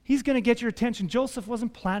 He's going to get your attention. Joseph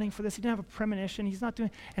wasn't planning for this. He didn't have a premonition. He's not doing,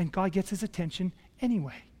 and God gets his attention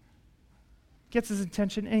anyway. Gets his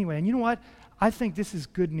attention anyway. And you know what? I think this is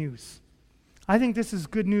good news. I think this is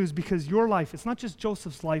good news because your life, it's not just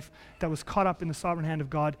Joseph's life that was caught up in the sovereign hand of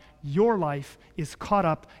God. Your life is caught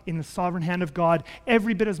up in the sovereign hand of God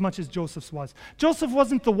every bit as much as Joseph's was. Joseph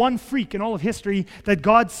wasn't the one freak in all of history that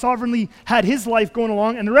God sovereignly had his life going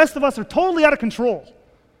along, and the rest of us are totally out of control.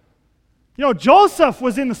 Joseph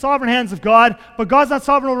was in the sovereign hands of God, but God's not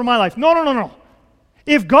sovereign over my life. No.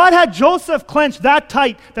 If God had Joseph clenched that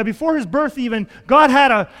tight that before his birth even, God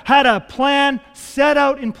had a plan set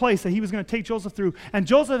out in place that He was going to take Joseph through, and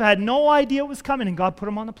Joseph had no idea it was coming, and God put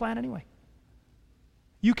him on the plan anyway.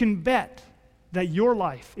 You can bet that your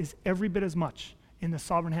life is every bit as much in the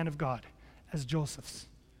sovereign hand of God as Joseph's.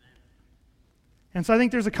 And so I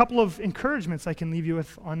think there's a couple of encouragements I can leave you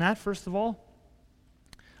with on that. First of all,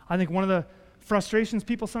 I think one of the frustrations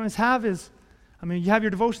people sometimes have is, you have your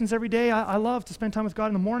devotions every day. I love to spend time with God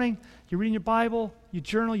in the morning. You're reading your Bible, you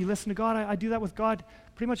journal, you listen to God. I do that with God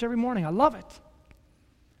pretty much every morning. I love it.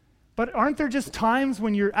 But aren't there just times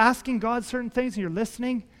when you're asking God certain things and you're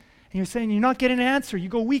listening and you're saying you're not getting an answer? You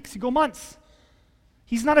go weeks, you go months.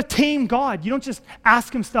 He's not a tame God. You don't just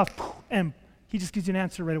ask Him stuff and He just gives you an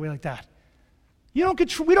answer right away like that. We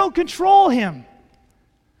don't control Him.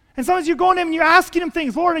 And sometimes you're going to Him and you're asking Him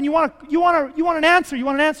things, Lord, and you want an answer,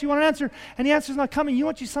 and the answer's not coming. You know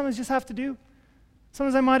what you sometimes just have to do?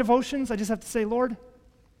 Sometimes in my devotions, I just have to say, Lord,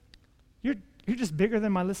 you're just bigger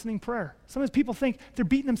than my listening prayer. Sometimes people think they're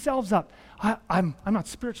beating themselves up. I'm not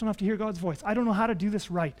spiritual enough to hear God's voice. I don't know how to do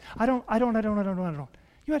this right. I don't. You know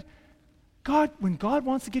what? God, when God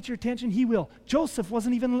wants to get your attention, He will. Joseph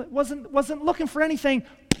wasn't looking for anything.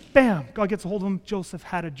 Bam! God gets a hold of him. Joseph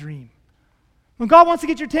had a dream. When God wants to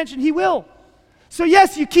get your attention, He will. So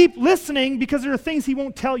yes, you keep listening because there are things He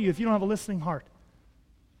won't tell you if you don't have a listening heart.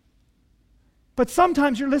 But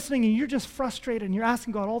sometimes you're listening and you're just frustrated and you're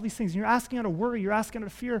asking God all these things and you're asking out of worry, you're asking out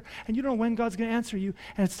of fear, and you don't know when God's going to answer you.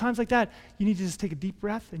 And it's times like that you need to just take a deep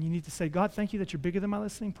breath and you need to say, God, thank you that you're bigger than my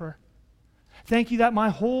listening prayer. Thank you that my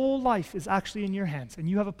whole life is actually in your hands and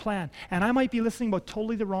you have a plan. And I might be listening about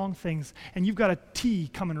totally the wrong things and you've got a T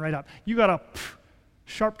coming right up. You got a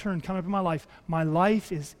sharp turn coming up in my life. My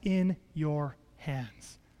life is in your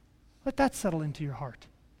hands. Let that settle into your heart.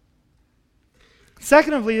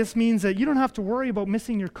 Secondly, this means that you don't have to worry about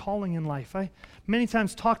missing your calling in life. I many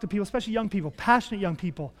times talk to people, especially young people, passionate young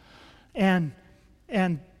people, and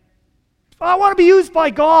I want to be used by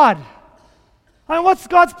God. What's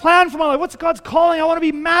God's plan for my life? What's God's calling? I want to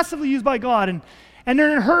be massively used by God. And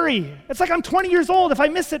they're in a hurry. It's like I'm 20 years old. If I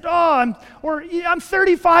miss it, I'm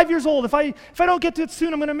 35 years old. If I don't get to it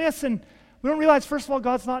soon, I'm going to miss. And we don't realize, first of all,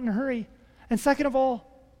 God's not in a hurry. And second of all,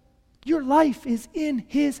 your life is in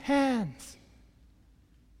His hands.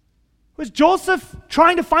 Was Joseph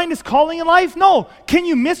trying to find his calling in life? No. Can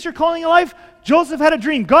you miss your calling in life? Joseph had a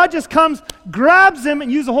dream. God just comes, grabs him,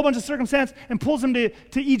 and uses a whole bunch of circumstance and pulls him to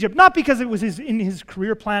Egypt. Not because it was in his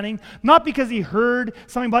career planning, not because he heard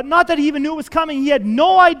something about it, not that he even knew it was coming. He had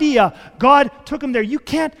no idea God took him there. You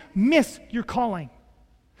can't miss your calling.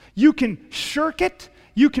 You can shirk it.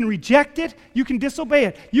 You can reject it. You can disobey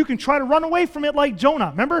it. You can try to run away from it like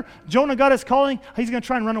Jonah. Remember? Jonah got his calling. He's going to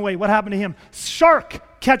try and run away. What happened to him?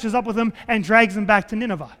 Shark catches up with him and drags him back to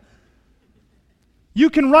Nineveh. You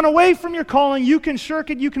can run away from your calling. You can shirk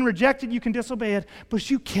it. You can reject it. You can disobey it. But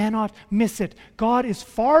you cannot miss it. God is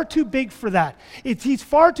far too big for that. He's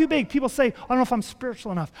far too big. People say, I don't know if I'm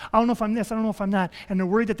spiritual enough. I don't know if I'm this. I don't know if I'm that. And they're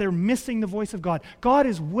worried that they're missing the voice of God. God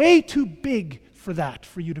is way too big for that,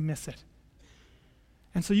 for you to miss it.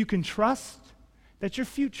 And so you can trust that your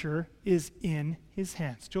future is in his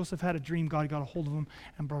hands. Joseph had a dream. God got a hold of him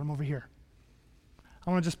and brought him over here. I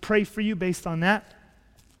want to just pray for you based on that.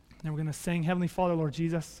 And then we're going to sing, Heavenly Father, Lord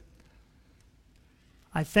Jesus,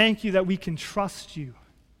 I thank you that we can trust you.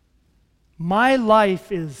 My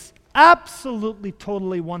life is absolutely,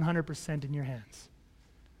 totally, 100% in your hands.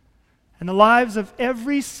 And the lives of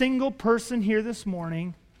every single person here this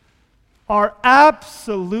morning are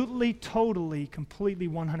absolutely, totally, completely,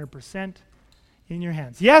 100% in your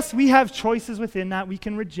hands. Yes, we have choices within that. We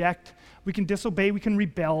can reject, we can disobey, we can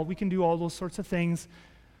rebel, we can do all those sorts of things.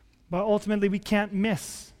 But ultimately, we can't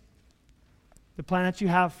miss the plan that you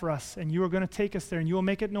have for us. And you are going to take us there, and you will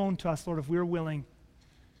make it known to us, Lord, if we're willing.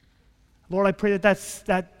 Lord, I pray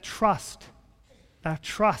that trust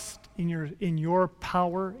in your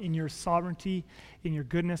power, in your sovereignty, in your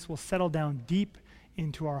goodness will settle down deep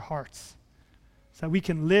into our hearts, so that we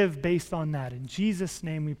can live based on that. In Jesus'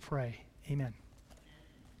 name we pray. Amen.